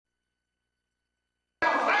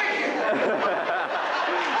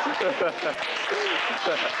You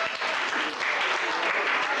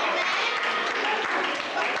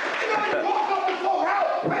walk up to folks'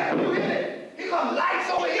 house, man, you hit it. He comes, lights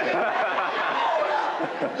over here.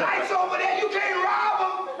 Lights over there, you can't rob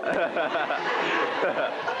them.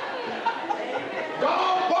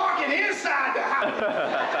 Dog barking inside the house.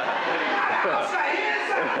 Not outside,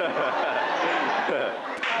 inside.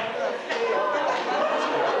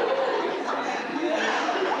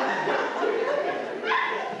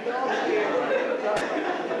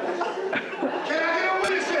 Can I get a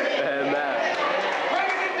witness here? Amen.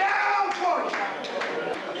 Breaking it down for you.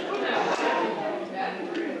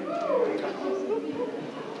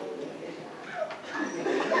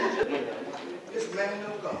 This man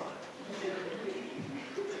of God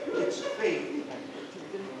gets faith.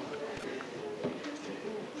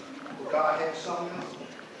 God has something else.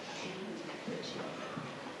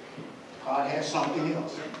 God has something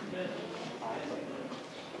else.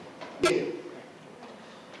 Yeah.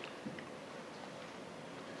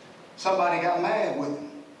 Somebody got mad with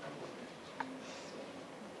him.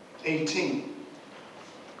 18.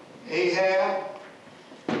 Ahab,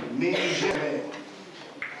 me and Jezebel.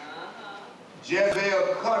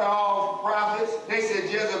 Jezebel cut off prophets. They said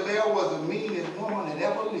Jezebel was the meanest woman that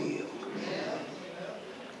ever lived.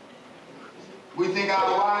 We think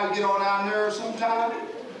our wives get on our nerves sometimes.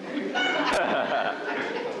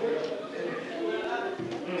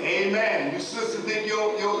 Amen. Your sisters think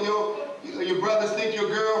your brothers think your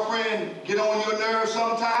girlfriend get on your nerves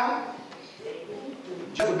sometime.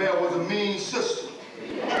 Jezebel was a mean sister.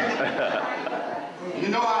 You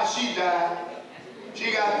know how she died?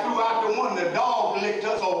 She got threw out the one, the dog licked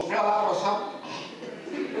her, so fell out or something.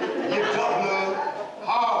 Licked her blood,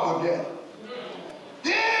 horrible death.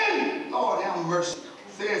 Then, Lord have mercy,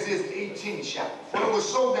 says his 18th chapter. For it was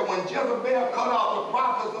so that when Jezebel cut off the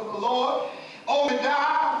prophets of the Lord,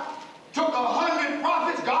 Obadiah took 100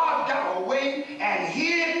 prophets, God got away and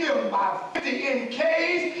hid them by 50 in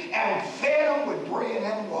caves and fed them with bread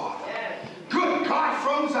and water. Good God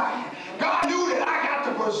from Zion. God knew that I got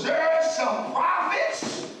to preserve some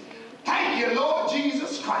prophets. Thank you, Lord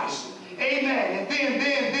Jesus Christ. Amen. And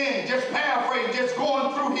then, just paraphrase, just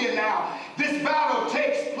going through here now. This battle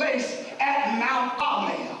takes place at Mount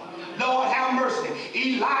Carmel. Lord have mercy.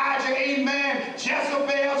 Elijah, amen,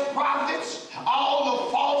 Jezebel's prophets, all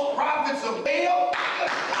the false prophets of Baal,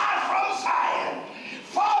 God from Zion.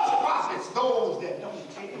 False prophets, those that don't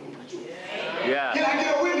tell you the truth. Yeah. Can I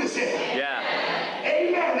get a witness here? Yeah.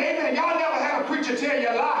 Amen, amen. Y'all never had a preacher tell you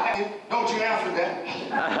a lie, have you? Don't you answer that.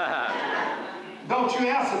 Don't you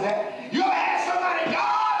answer that. You ever ask somebody,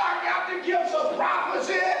 God, I got the gifts of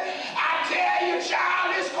prophecy. I tell you,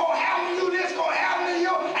 child, this gonna happen to you, this gonna happen to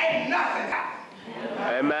you. Ain't nothing happened.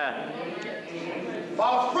 Amen.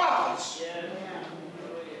 False prophets.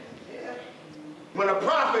 When a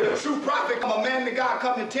prophet, a true prophet, a man of God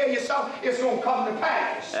come and tell you something, it's gonna come to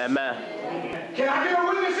pass. Amen. Can I get a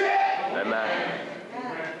witness here? Amen.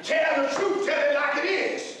 Tell the truth, tell it like it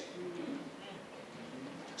is.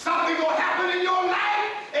 Something gonna happen in your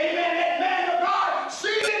life, amen, that man of God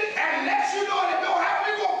sees it and lets you know that it don't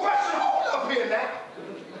happen. You're gonna question, hold up here now.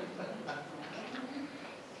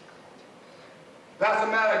 Pastor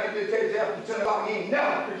Matter, give me a taste after 10 o'clock, he ain't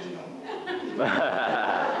never preaching no more.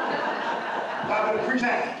 I'm gonna preach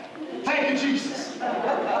now. Thank you, Jesus.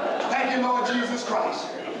 Thank you, Lord Jesus Christ.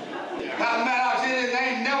 Pastor Matter, I said his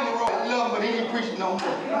name never wrote. I love him, but he ain't preaching no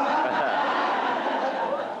more.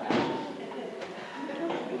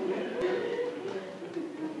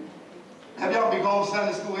 Have y'all been going to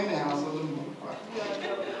Sunday school anyhow? So a little more.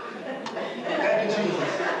 Thank you, Jesus.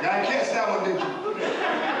 Y'all ain't catch that one, did you?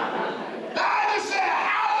 I just said,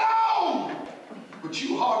 how long would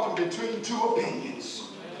you harken between two opinions?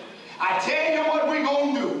 I tell you what we're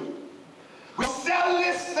going to do. We'll settle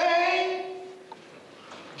this thing.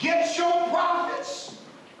 Get your prophets.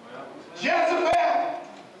 Jezebel,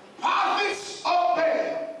 prophets of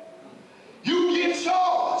Baal. You get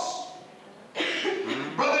yours.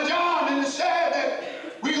 Brother John said that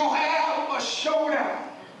we're going to have a showdown.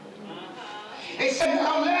 He said,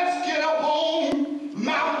 now let's get up on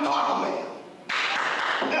Mount Carmel.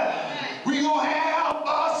 We're going to have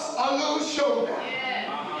us a little showdown.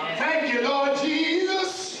 Thank you, Lord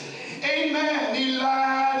Jesus. Amen.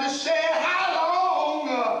 Elijah said, how long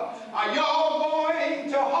are y'all going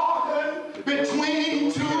to hearken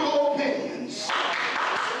between two opinions?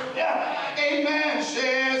 Amen.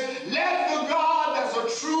 Says, let the God that's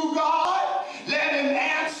a true God, let him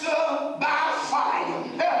answer by fire.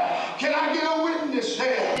 Can I get a witness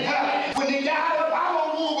here? When he got up, I'm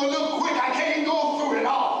going to move a little quick. I can't go through it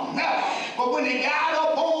all. But when he got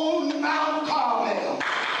up on Mount Carmel,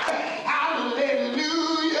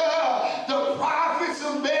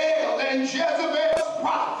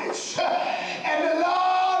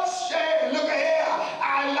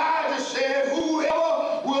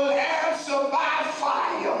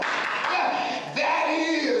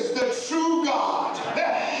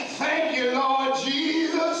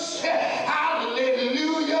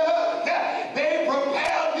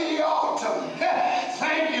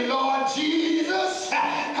 Jesus.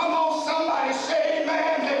 Come on, somebody say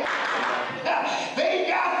amen. They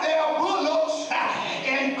got their bullocks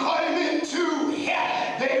and cut him in two.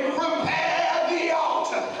 They prepared the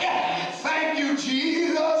altar. Thank you,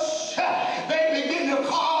 Jesus. They begin to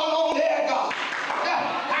call on their God.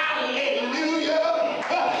 Hallelujah.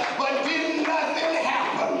 But did nothing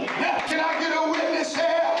happen. Can I get a witness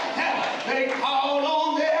here? They called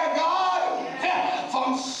on their God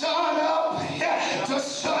from sun up to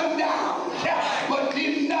sundown. But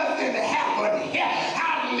did nothing happen.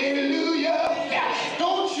 Hallelujah.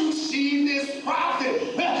 Don't you see this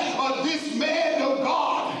prophet or this man of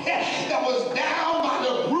God that was down by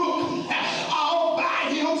the brook all by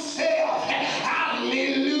himself?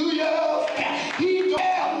 Hallelujah. He don't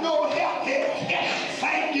have no help here.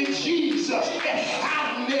 Thank you, Jesus.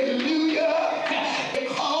 Hallelujah. They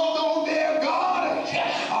called on their God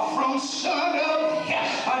from sun up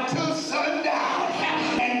until sundown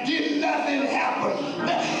and did nothing happen.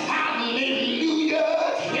 Hallelujah.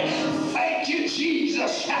 Thank you,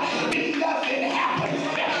 Jesus. Did nothing happen.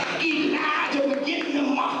 Elijah began to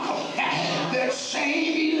mock him. That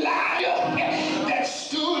same Elijah that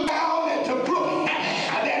stood down at the brook,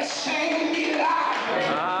 that same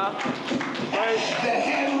Elijah that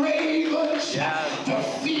had ravens to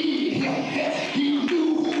feed him. He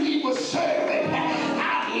knew who he was serving.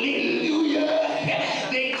 Hallelujah.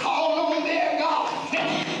 They called on their God.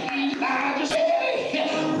 Elijah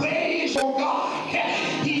said, where is your God?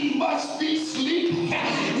 He must be sleeping.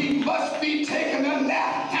 He must be taking a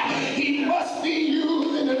nap. He must be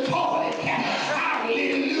using the toilet.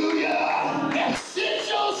 Hallelujah. Sit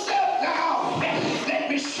yourself down. Let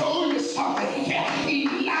me show you something.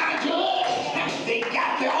 Elijah, they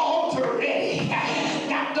got the altar ready.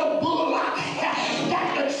 Got the bullock.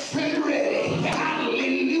 Got the tree ready.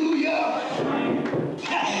 Hallelujah.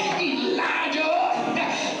 Elijah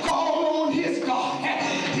called on his God.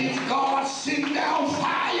 His God sent down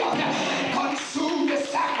fire, consumed the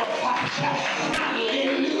sacrifice.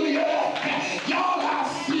 Hallelujah. Y'all, I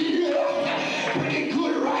feel pretty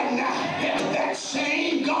good right now. That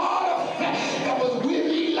same God that was with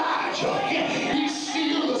Elijah, he's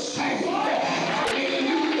still the same.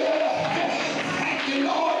 Hallelujah. Thank you,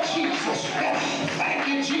 Lord Jesus. Thank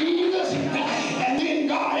you, Jesus. And then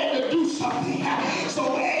God had to do something.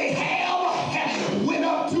 So Ahab went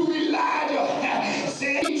up to Elijah,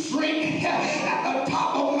 said he drink at the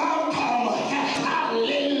top of Mount Carmel.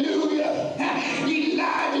 Hallelujah.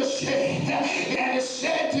 Elijah said, and he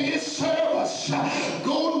said to his servants,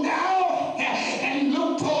 go now and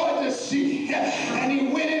look toward the sea. And he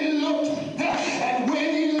went and looked, and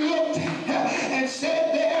when he looked and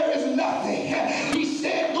said, there is nothing, he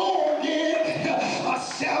said, go again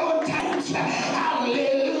 7 times.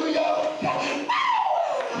 Hallelujah.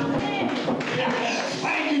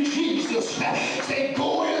 Thank you, Jesus. Say,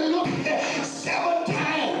 go and look 7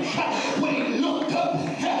 times. When he looked up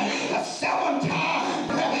 7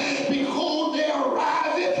 times, behold, there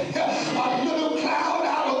ariseth a little cloud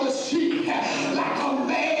out of the sea, like a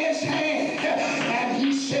man's hand. And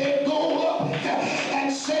he said, go up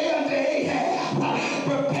and say unto Ahab,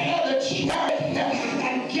 prepare the chariot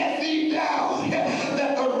and get thee down,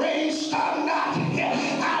 that the rain stop not.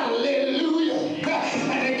 Hallelujah.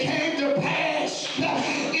 And it came to pass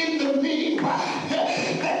in the meanwhile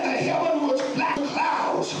that the heaven was black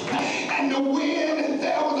clouds and the wind, and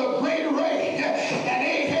there was a great rain. And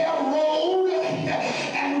Ahab rode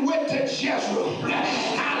and went to Jezreel.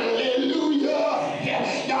 Hallelujah.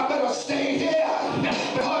 Y'all better stay here,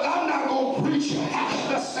 because I'm not going to preach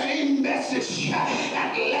the same message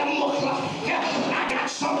at 11 o'clock. I got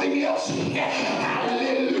something else.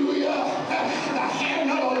 Hallelujah. The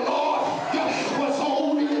hand of the Lord was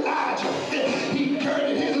on Elijah. He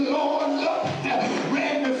girded his loins up,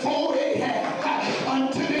 ran before Ahab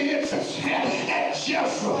unto the entrance at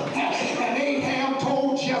Jezreel. And Ahab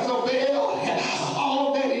told Jezebel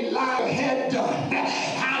all that Elijah had done.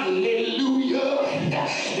 Hallelujah.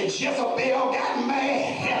 Jezebel got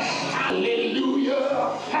mad.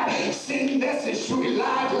 Hallelujah. Send message to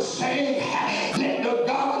Elijah saying, let the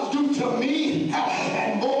gods do to me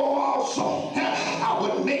and more also. I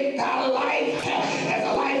would make thy life as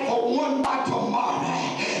a life for one by tomorrow.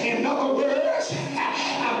 In other words,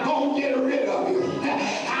 I'm going to get rid of you.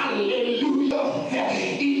 Hallelujah.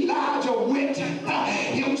 Elijah went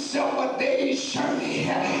himself a day's journey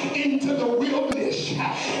into the wilderness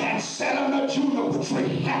and sat on a juniper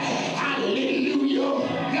tree. Hallelujah.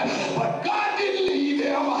 But God didn't leave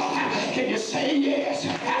him. Can you say yes?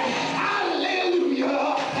 Hallelujah.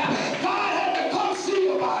 God had to come see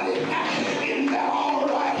about it. Isn't that all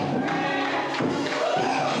right?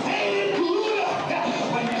 Ain't it good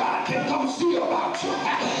when God can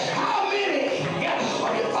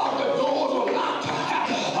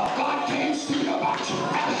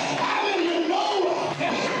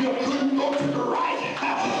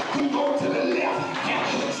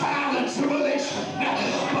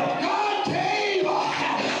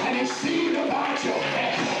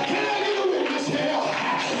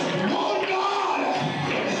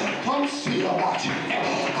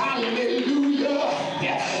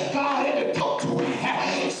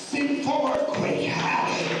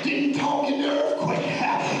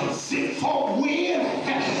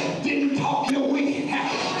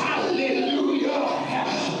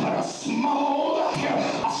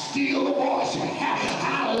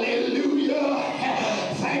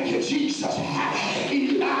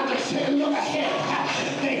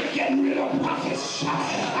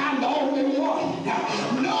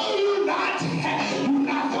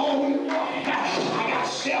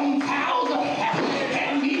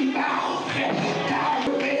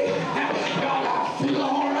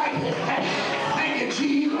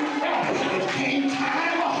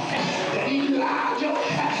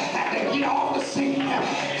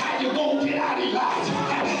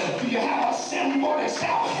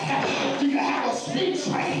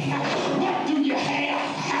train. What do you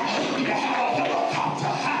have? You have a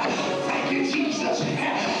helicopter. Thank you, Jesus.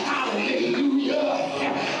 Hallelujah.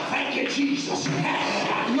 Thank you, Jesus. I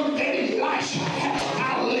looked at Elisha.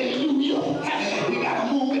 Hallelujah. You got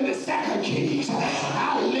to move in the second keys.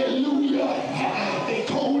 Hallelujah. They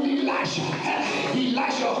told Elisha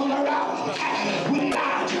hung around with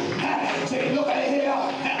Elijah. Say, look at here.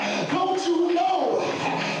 Don't you know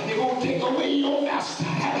they're going to take away your master?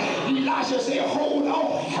 Elisha said, hold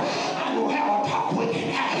on. I'm going to have a talk with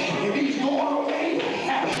him. If he's going away,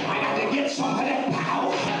 I got to get some of that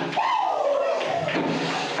power.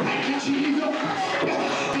 Thank you, Jesus.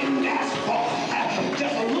 Didn't ask for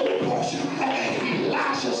just a little portion.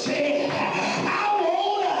 Elisha said, I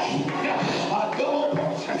want a double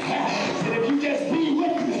portion. Said, if you just be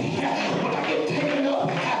with me, when I get taken up,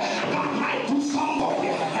 God might do something for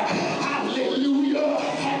you. Hallelujah.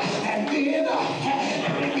 And then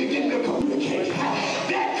they begin to communicate.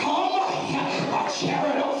 There come a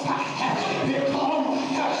chariot of fire. There come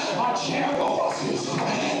a chariot of horses.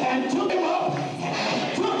 And took him up.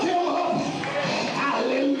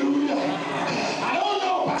 Hallelujah. I don't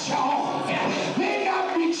know about y'all. May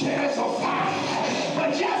not be chariots of fire, but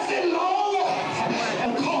just as long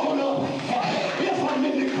I'm called up, if I'm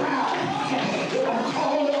in the ground, if I'm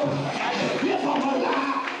called up, if I'm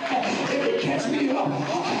alive, if it catch me up,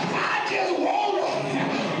 I just want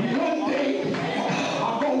one day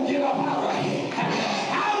I'm going to get up out of here.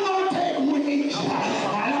 I'm going to take wings and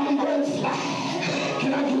I'm going to fly.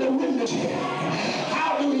 Can I get a witness here?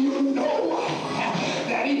 How do you know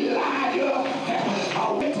that Elijah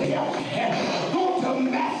went to him? Go to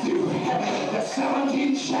Matthew, the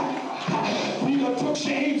 17th chapter. Peter took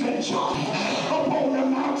James and John up on the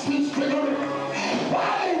Mount Transfiguration.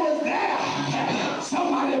 While they was there,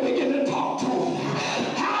 somebody began to talk to him.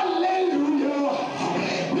 Hallelujah.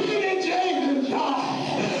 Peter and James and John,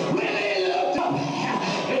 when they looked up,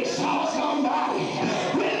 they saw somebody.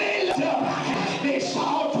 When they looked up, they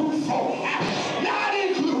saw two folk, not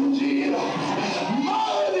including Jesus,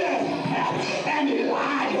 Moses and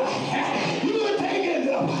Elijah. You were taking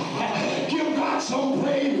them. Give God some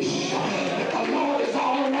praise. The Lord is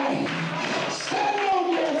all right. Stand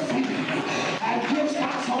on your feet and give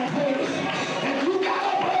God some praise. If you got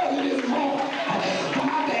up early this morning, come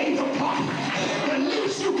out to 8 o'clock, the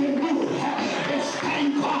least you can do is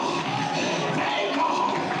thank God. Thank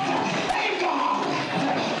God. Thank God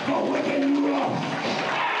for waking you up.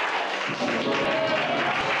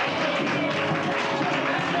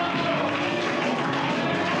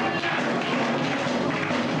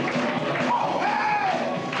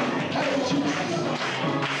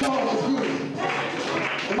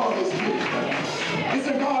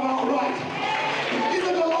 Isn't God all right?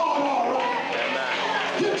 Isn't the Lord all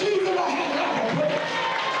right? Give Jesus a hand clap of praise.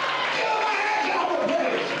 Give him a hand clap of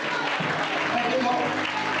praise. Thank you, Lord.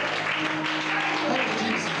 Thank you,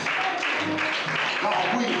 Jesus.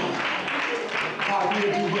 God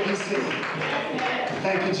will do what he said.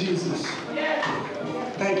 Thank you, Jesus.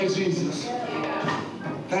 Thank you, Jesus.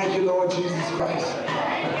 Thank you, Lord Jesus Christ.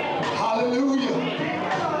 Hallelujah.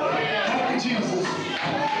 Thank you, Jesus.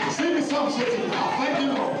 Sing me some, sister. Thank you,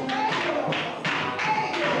 Lord.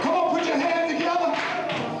 Come on, put your hands together.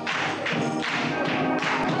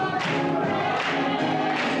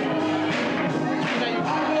 I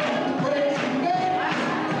love to praise your name.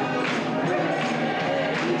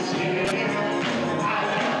 I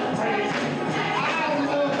love to praise you. I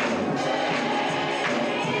love to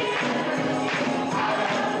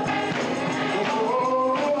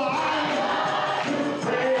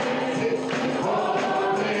praise his holy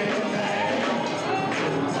name.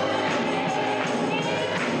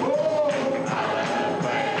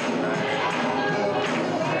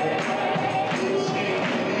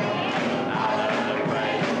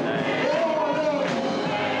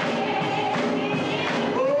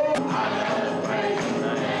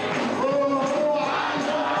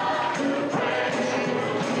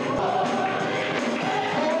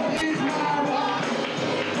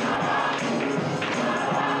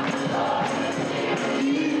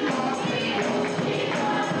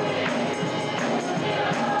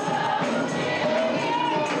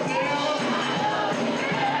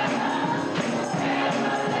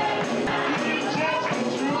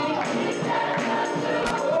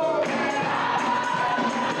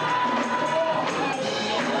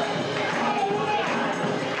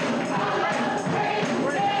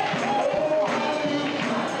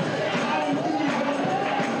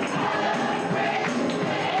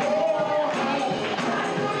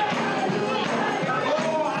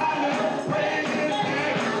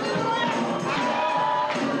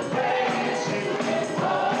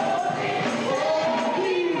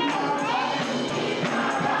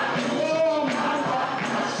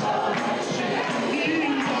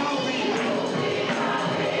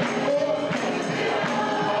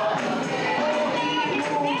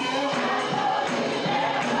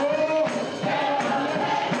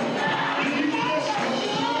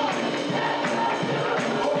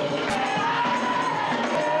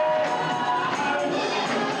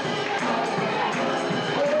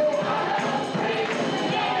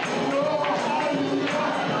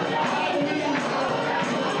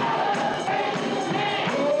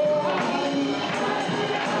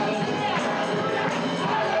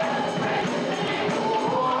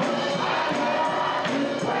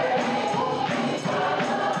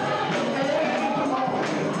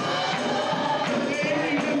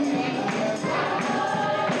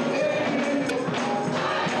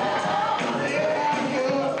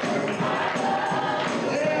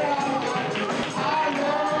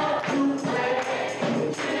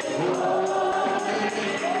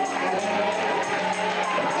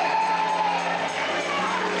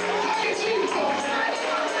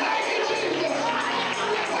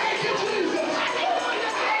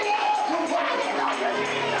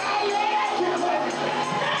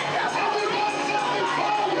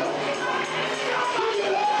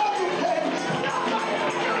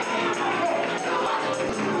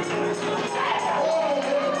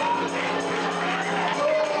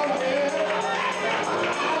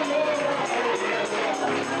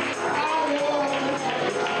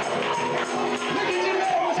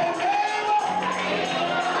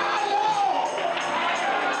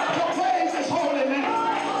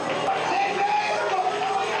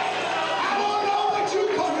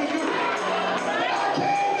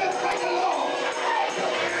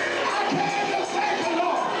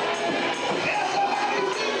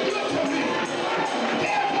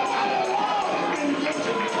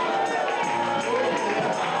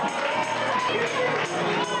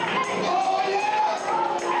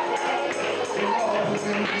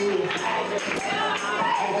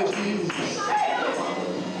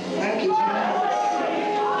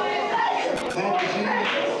 Thank you,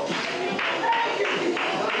 Jesus.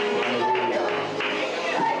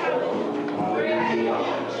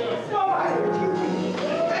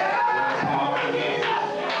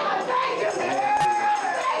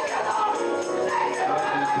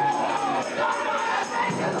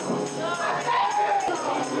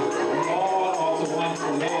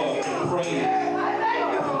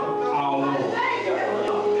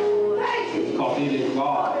 It is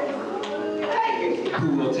God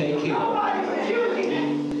who will take care of it. It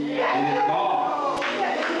is God.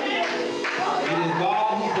 It is God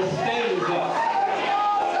who sustains us.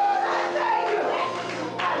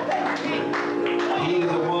 He is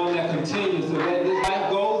the one that continues to let this life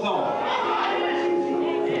goes on.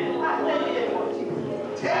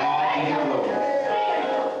 To God be the glory.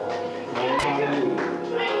 Oh, hallelujah.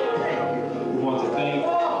 We want to thank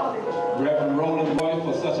Reverend Roland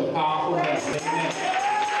for such a powerful message. Amen.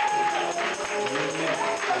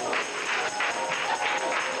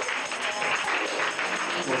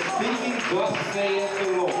 For speaking, thus saith the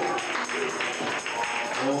Lord.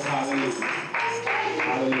 Oh, hallelujah.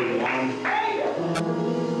 Hallelujah.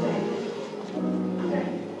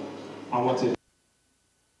 I want to